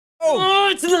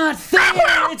it's not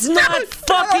fair! It's not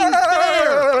fucking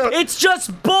fair! It's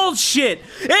just bullshit!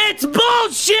 It's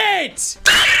bullshit!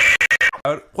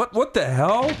 What the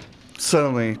hell?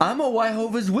 Suddenly. I'm a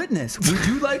Jehovah's Witness. Would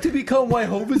you like to become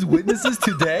Jehovah's Witnesses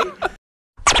today?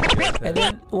 And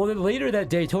then, later that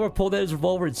day, Tomar pulled out his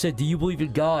revolver and said, "Do you believe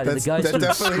in God?" And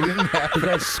the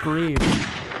guy screamed.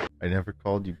 I never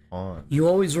called you pawn. You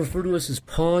always refer to us as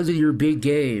pawns in your big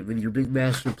game, in your big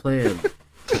master plan.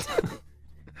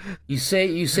 You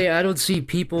say, I don't see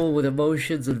people with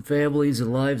emotions and families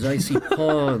and lives. I see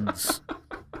pawns.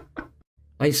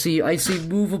 I see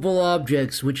movable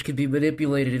objects which can be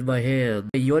manipulated in my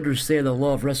hand. You understand the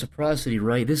law of reciprocity,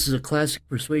 right? This is a classic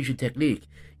persuasion technique.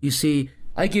 You see,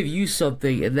 I give you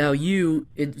something, and now you,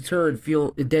 in turn,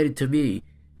 feel indebted to me.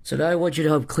 So now I want you to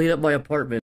help clean up my apartment.